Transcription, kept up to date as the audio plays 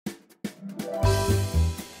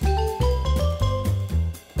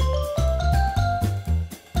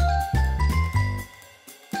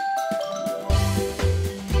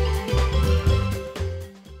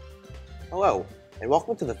and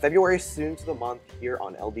welcome to the February Students of the Month here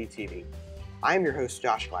on LDTV. I am your host,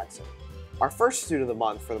 Josh Gladson. Our first student of the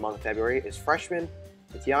month for the month of February is freshman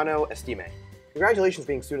Tatiano Estime. Congratulations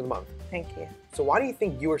being Student of the Month. Thank you. So why do you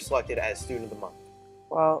think you were selected as Student of the Month?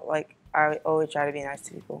 Well, I always try to be nice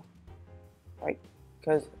to people.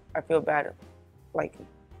 Because I feel bad, if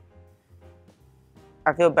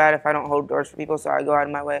I don't hold doors for people, so I go out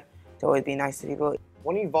of my way to always be nice to people.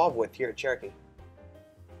 What are you involved with here at Cherokee?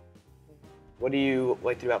 What do you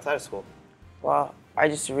like to do outside of school? Well, I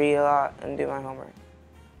just read a lot and do my homework.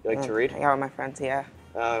 You like to read? Hang out with my friends, yeah.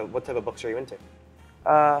 What type of books are you into?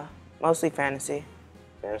 Mostly fantasy.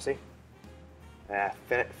 Fantasy?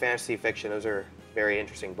 Fantasy fiction, those are very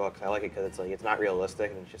interesting books. I like it because it's not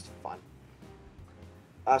realistic and it's just fun.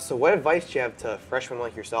 So what advice do you have to freshmen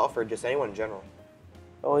like yourself or just anyone in general?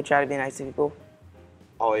 Always try to be nice to people.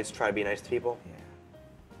 Always try to be nice to people? Yeah.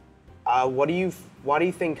 Why do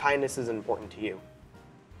you think kindness is important to you?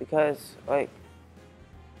 Because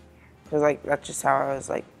that's just how I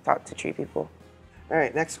was taught to treat people. All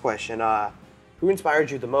right, next question. Who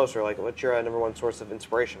inspired you the most, or what's your number one source of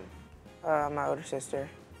inspiration? My older sister.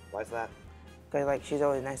 Why is that? Because she's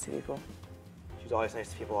always nice to people. She's always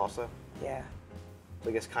nice to people also? Yeah. So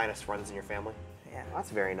I guess kindness runs in your family? Yeah. Well,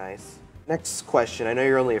 that's very nice. Next question. I know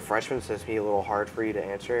you're only a freshman, so it's going to be a little hard for you to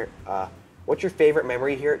answer. What's your favorite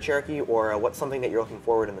memory here at Cherokee, or what's something that you're looking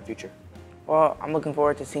forward in the future? Well, I'm looking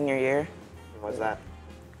forward to senior year. And what's that?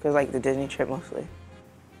 Because the Disney trip mostly.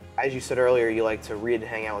 As you said earlier, you like to read and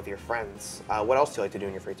hang out with your friends. What else do you like to do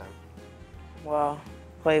in your free time? Well,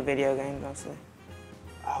 play video games mostly.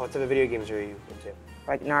 What type of video games are you into?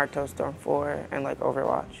 Like Naruto Storm 4 and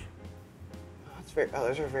Overwatch.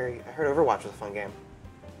 Those are very. I heard Overwatch was a fun game.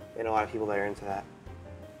 And a lot of people that are into that.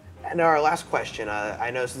 And our last question.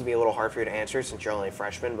 I know this is gonna be a little hard for you to answer since you're only a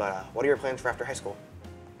freshman, but what are your plans for after high school?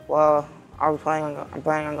 Well, I'm planning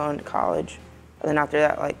on going to college, and then after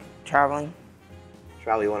that, traveling.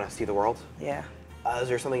 Travel, you want to see the world? Yeah. Is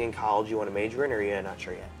there something in college you want to major in, or are you not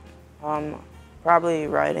sure yet? Probably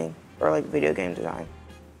writing or video game design.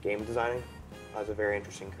 Game designing? That's a very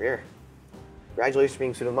interesting career. Congratulations for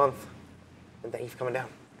being Student of the Month, and thank you for coming down.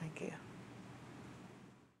 Thank you.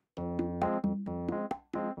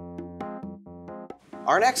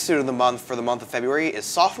 Our next Student of the Month for the month of February is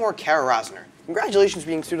sophomore Kara Rosner. Congratulations for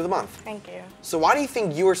being Student of the Month. Thank you. So why do you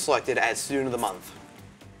think you were selected as Student of the Month?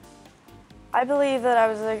 I believe that I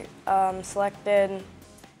was selected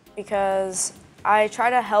because I try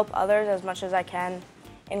to help others as much as I can.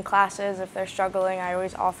 In classes, if they're struggling, I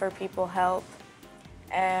always offer people help.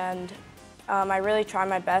 And I really try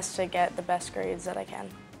my best to get the best grades that I can.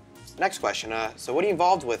 Next question. So what are you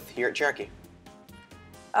involved with here at Cherokee?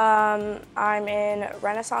 I'm in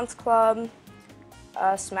Renaissance Club,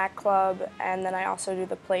 Smack Club, and then I also do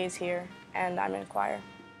the plays here, and I'm in choir.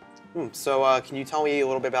 So can you tell me a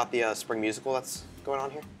little bit about the spring musical that's going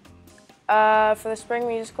on here? For the spring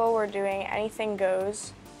musical, we're doing Anything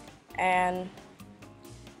Goes, and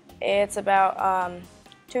it's about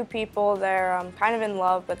two people. They're kind of in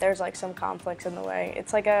love, but there's some conflicts in the way.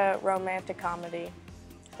 It's like a romantic comedy,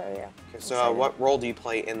 so yeah. Okay, so what role do you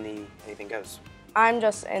play in the Anything Goes? I'm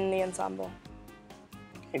just in the ensemble.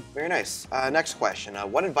 Okay, very nice. Next question.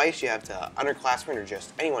 What advice do you have to underclassmen or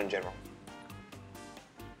just anyone in general?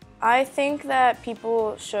 I think that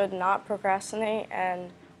people should not procrastinate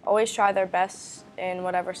and always try their best in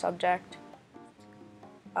whatever subject.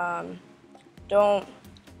 Don't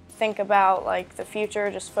think about the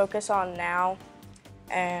future, just focus on now,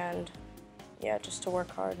 and yeah, just to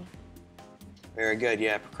work hard. Very good.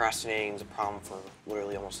 Yeah, procrastinating is a problem for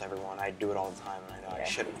literally almost everyone. I do it all the time, and I know I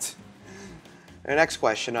shouldn't. Our next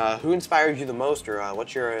question. Who inspired you the most, or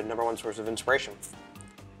what's your number one source of inspiration?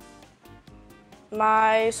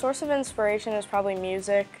 My source of inspiration is probably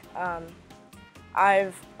music.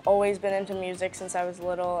 I've always been into music since I was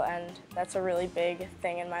little, and that's a really big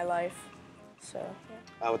thing in my life. So,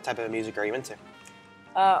 yeah. What type of music are you into?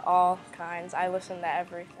 All kinds. I listen to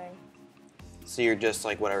everything. So you're just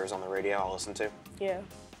whatever's on the radio, I'll listen to? Yeah.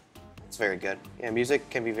 It's very good. Yeah, music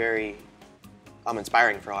can be very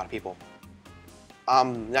inspiring for a lot of people.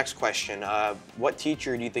 Next question. What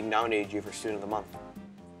teacher do you think nominated you for Student of the Month?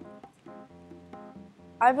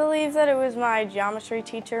 I believe that it was my geometry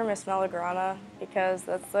teacher, Miss Melagrana, because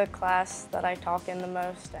that's the class that I talk in the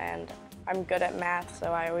most, and I'm good at math,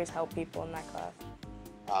 so I always help people in that class.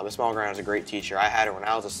 Miss Melagrana is a great teacher. I had her when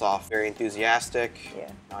I was a sophomore. Very enthusiastic.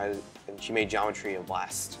 Yeah. And she made geometry a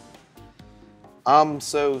blast.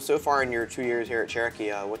 So far in your 2 years here at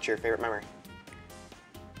Cherokee, what's your favorite memory?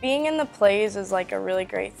 Being in the plays is a really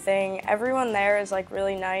great thing. Everyone there is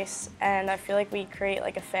really nice, and I feel like we create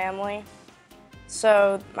a family.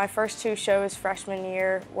 So my first 2 shows freshman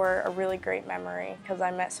year were a really great memory because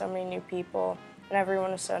I met so many new people and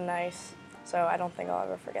everyone was so nice. So I don't think I'll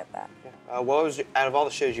ever forget that. What was, out of all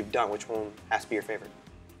the shows you've done, which one has to be your favorite?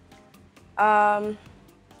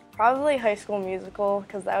 Probably High School Musical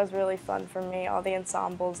because that was really fun for me. All the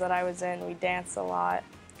ensembles that I was in, we danced a lot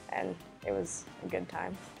and it was a good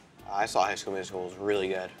time. I saw High School Musical. It was really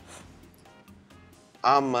good.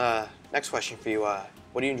 Next question for you.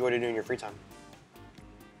 What do you enjoy to do in your free time?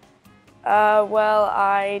 Well,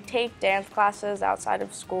 I take dance classes outside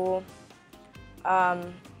of school.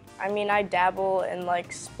 I mean, I dabble in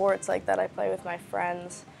like sports like that I play with my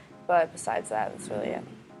friends, but besides that, that's really it.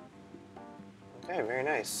 Okay, very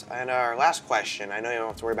nice. And our last question, I know you don't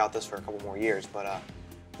have to worry about this for a couple more years, but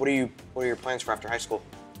what are your plans for after high school?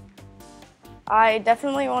 I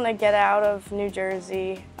definitely want to get out of New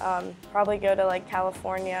Jersey, probably go to like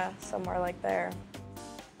California, somewhere like there.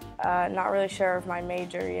 Not really sure of my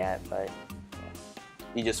major yet, but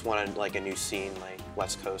You just wanted like a new scene, like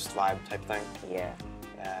West Coast vibe type thing? yeah.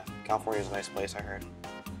 Yeah, California's a nice place, I heard.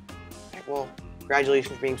 Okay, well,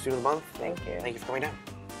 congratulations for being Student of the Month. Thank you. Thank you for coming down.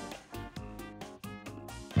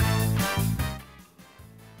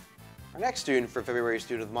 Our next student for February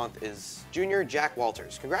Student of the Month is Junior Jack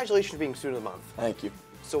Walters. Congratulations for being Student of the Month. Thank you.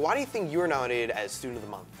 So why do you think you were nominated as Student of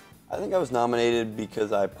the Month? I think I was nominated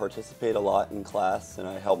because I participate a lot in class and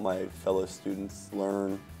I help my fellow students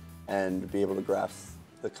learn and be able to grasp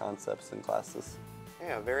the concepts in classes.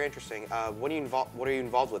 Yeah, very interesting. What are you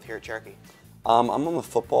involved with here at Cherokee? I'm on the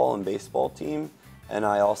football and baseball team, and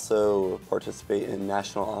I also participate in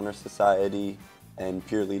National Honor Society and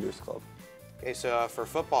Peer Leaders Club. Okay, so for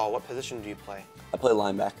football, what position do you play? I play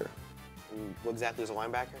linebacker. And what exactly is a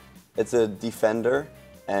linebacker? It's a defender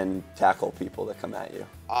and tackle people that come at you.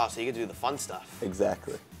 Oh, so you get to do the fun stuff.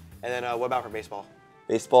 Exactly. And then what about for baseball?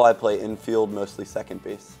 Baseball, I play infield, mostly second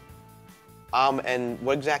base. And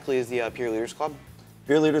what exactly is the Peer Leaders Club?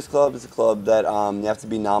 Peer Leaders Club is a club that you have to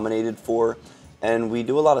be nominated for, and we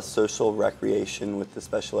do a lot of social recreation with the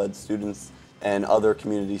special ed students and other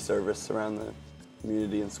community service around the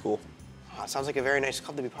community and school. Oh, sounds like a very nice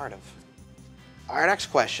club to be part of. Our next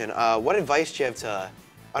question, what advice do you have to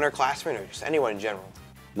underclassmen or just anyone in general?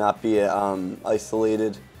 Not be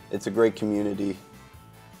isolated. It's a great community.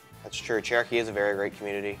 That's true. Cherokee is a very great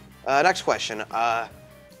community. Next question,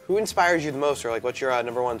 who inspires you the most, or like what's your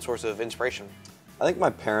 #1 source of inspiration? I think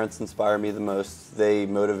my parents inspire me the most. They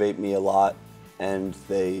motivate me a lot, and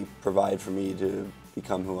they provide for me to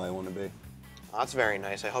become who I want to be. Oh, that's very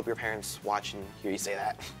nice. I hope your parents watch and hear you say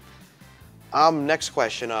that. Next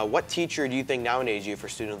question, what teacher do you think nominated you for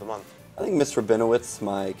Student of the Month? I think Miss Rabinowitz,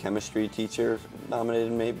 my chemistry teacher,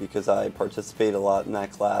 nominated me because I participate a lot in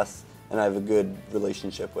that class, and I have a good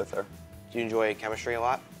relationship with her. Do you enjoy chemistry a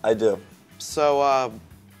lot? I do. So,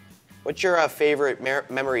 what's your favorite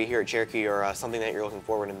memory here at Cherokee, or something that you're looking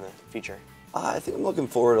forward in the future? I think I'm looking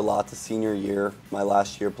forward a lot to senior year, my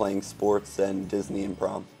last year playing sports and Disney and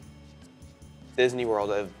prom. Disney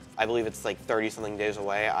World, I believe it's like 30-something days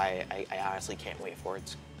away. I honestly can't wait for it.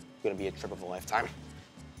 It's going to be a trip of a lifetime.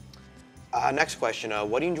 Next question,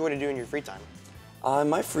 what do you enjoy to do in your free time? In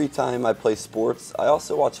my free time, I play sports. I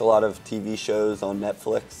also watch a lot of TV shows on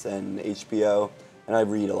Netflix and HBO, and I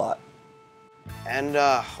read a lot. And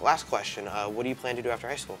last question, what do you plan to do after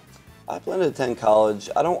high school? I plan to attend college.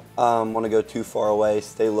 I don't want to go too far away,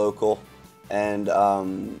 stay local, and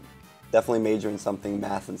definitely major in something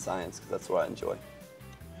math and science, because that's what I enjoy.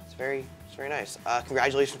 It's very nice.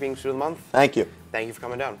 Congratulations for being Student of the Month. Thank you. Thank you for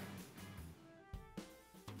coming down.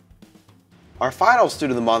 Our final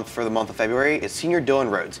Student of the Month for the month of February is Senior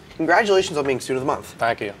Dylan Rhodes. Congratulations on being Student of the Month.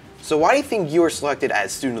 Thank you. So why do you think you were selected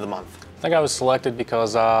as Student of the Month? I think I was selected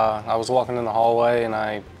because I was walking in the hallway and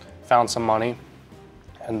I found some money.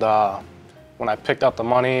 And when I picked up the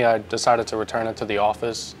money, I decided to return it to the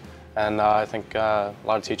office. And I think a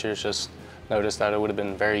lot of teachers just noticed that it would have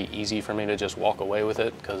been very easy for me to just walk away with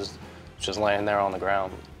it because it's just laying there on the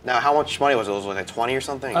ground. Now, how much money was it? Was it like 20 or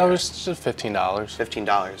something? It was just $15.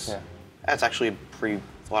 $15. Yeah. That's actually a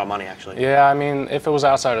lot of money, actually. Yeah, I mean, if it was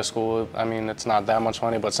outside of school, I mean, it's not that much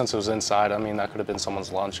money, but since it was inside, I mean, that could have been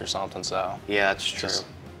someone's lunch or something, so. Yeah, that's true. Just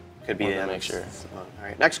could be wanted the to make sure. All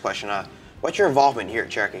right, next question. What's your involvement here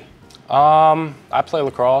at Cherokee? I play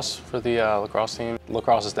lacrosse for the lacrosse team.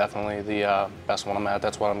 Lacrosse is definitely the best one I'm at.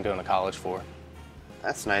 That's what I'm going to college for.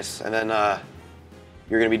 That's nice. And then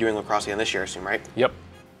you're going to be doing lacrosse again this year, I assume, right? Yep,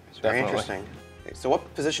 It's very definitely. interesting. Okay, so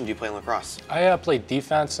what position do you play in lacrosse? I play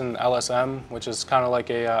defense in LSM, which is kind of like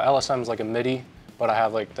a, LSM is like a midi, but I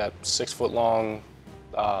have like that 6-foot-long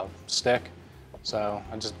stick. So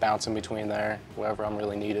I just bounce in between there, wherever I'm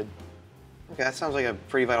really needed. Okay, that sounds like a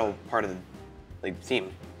pretty vital part of the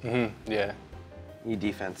team. Yeah. Need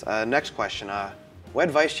defense. Next question. What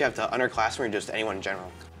advice do you have to underclassmen or just anyone in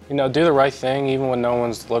general? You know, do the right thing even when no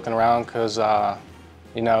one's looking around, because,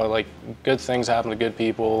 you know, like, good things happen to good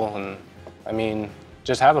people, and, I mean,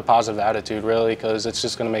 just have a positive attitude, really, because it's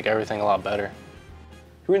just going to make everything a lot better.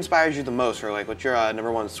 Who inspires you the most, or like, what's your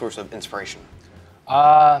number one source of inspiration?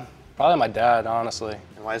 Probably my dad, honestly,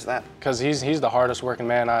 And why is that? because he's the hardest working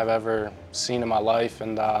man I've ever seen in my life,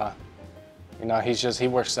 and, you know, he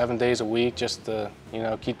works 7 days a week just to, you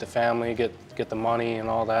know, keep the family, get the money and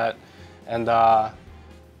all that, and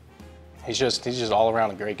he's just all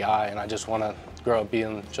around a great guy, and I just want to grow up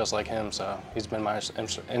being just like him. So he's been my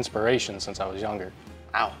inspiration since I was younger.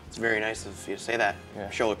 Wow, it's very nice of you to say that. Yeah.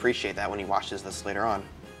 I'm sure he'll appreciate that when he watches this later on.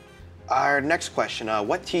 Our next question,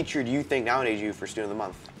 what teacher do you think nominated you for Student of the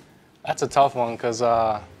Month? That's a tough one, because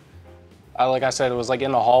like I said, it was like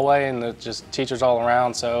in the hallway and there's just teachers all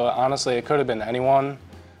around. So honestly, it could have been anyone.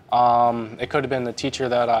 It could have been the teacher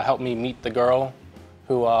that helped me meet the girl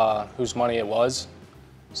whose money it was.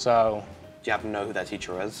 So. Do you happen to know who that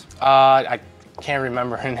teacher was? I can't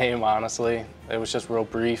remember her name, honestly. It was just real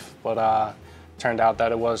brief, but turned out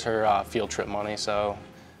that it was her field trip money. So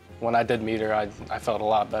when I did meet her, I felt a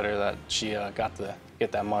lot better that she got to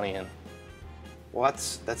get that money in. Well,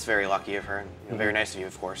 that's very lucky of her, and very nice of you,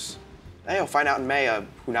 of course. Hey, you'll find out in May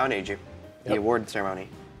who nominated you, the award ceremony.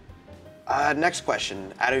 Next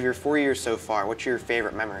question, out of your 4 years so far, what's your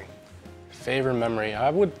favorite memory? Favorite memory? I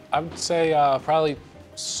would say probably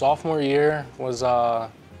sophomore year was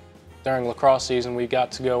during lacrosse season. We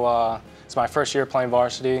got to go, it's my first year playing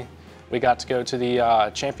varsity. We got to go to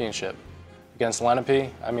the championship against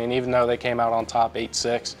Lenape. I mean, even though they came out on top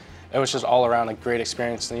 8-6, it was just all around a great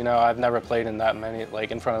experience. You know, I've never played in that many,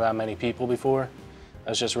 like in front of that many people before. It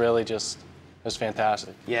was just really it was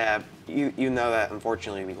fantastic. Yeah, you know that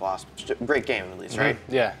unfortunately we lost. Great game at least, right?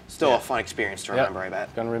 Yeah. Still a fun experience to remember, I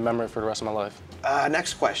bet. Gonna remember it for the rest of my life.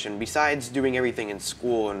 Next question, besides doing everything in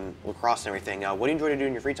school and lacrosse and everything, what do you enjoy to do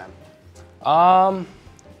in your free time?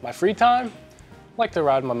 My free time, I like to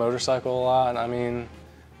ride my motorcycle a lot. I mean,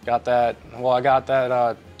 I got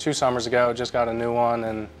that 2 summers ago, just got a new one,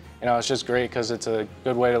 and you know, it's just great because it's a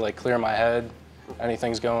good way to like clear my head.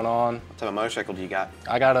 Anything's going on. What type of motorcycle do you got?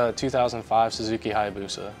 I got a 2005 Suzuki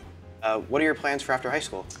Hayabusa. What are your plans for after high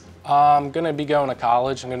school? I'm gonna be going to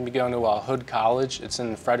college. I'm gonna be going to Hood College. It's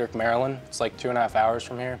in Frederick, Maryland. It's like 2.5 hours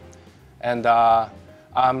from here. And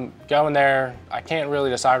I'm going there. I can't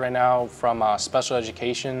really decide right now from special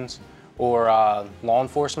educations or law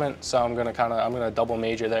enforcement. So I'm gonna double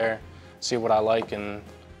major there, see what I like, and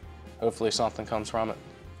hopefully something comes from it.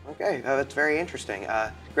 Okay, that's very interesting.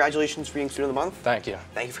 Congratulations for being Student of the Month. Thank you.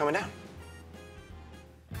 Thank you for coming down.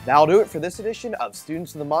 That'll do it for this edition of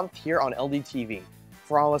Students of the Month here on LDTV.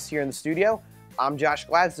 For all of us here in the studio, I'm Josh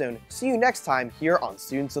Gladstone. See you next time here on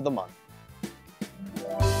Students of the Month.